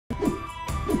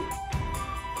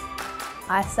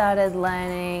I started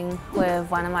learning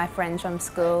with one of my friends from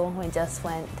school. We just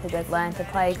went to the Learn to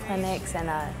Play clinics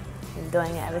and I've been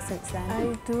doing it ever since then.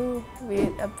 I do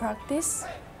with a practice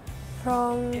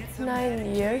from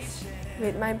 9 years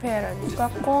with my parents.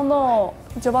 学校の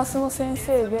ジョバスの先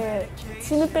生で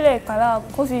チームプレーから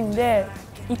個人で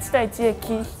1対1で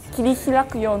切り開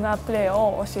くようなプレー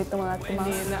を教えてもらってま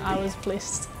す。I was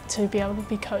blessed to be able to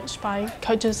be coached by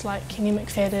coaches like Kenny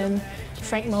McFadden,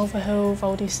 Frank Mulvihill,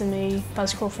 Voldy Simi,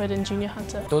 Buzz Crawford and Junior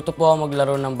Hunter. Tuto po ako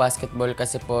maglaro ng basketball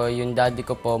kasi po yung daddy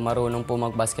ko po marunong po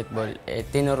mag-basketball.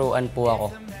 Tinuruan po ako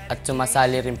at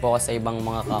sumasali rin po ako sa ibang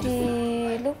mga camp.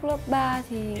 Thì lúc lớp 3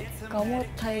 thì có một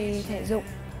thầy thể dục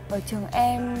ở trường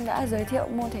em đã giới thiệu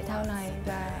môn thể thao này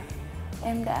và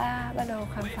em đã bắt đầu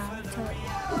khám phá chơi.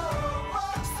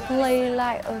 Play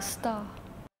like a star.